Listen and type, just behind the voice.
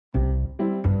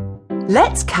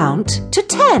Let's count to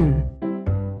 10.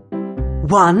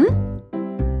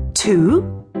 1,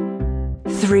 2,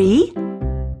 3,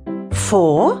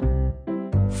 4,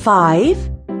 5,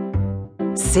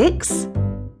 6,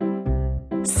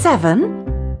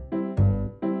 7,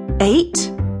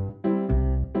 8,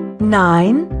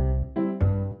 9,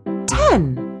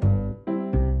 10.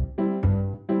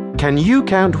 Can you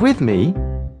count with me?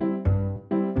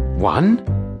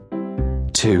 1,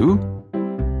 2,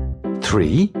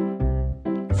 3,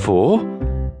 4,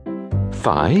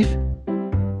 5,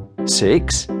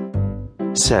 6,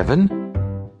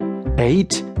 7,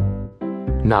 8,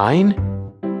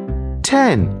 9,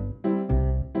 10.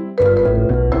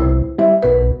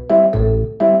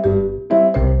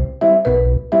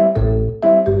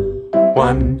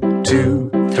 One,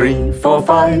 2, 3, 4,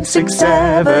 5, 6,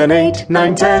 7, 8,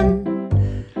 9,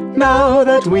 10. Now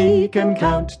that we can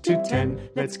count to 10,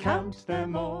 let's count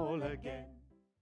them all again.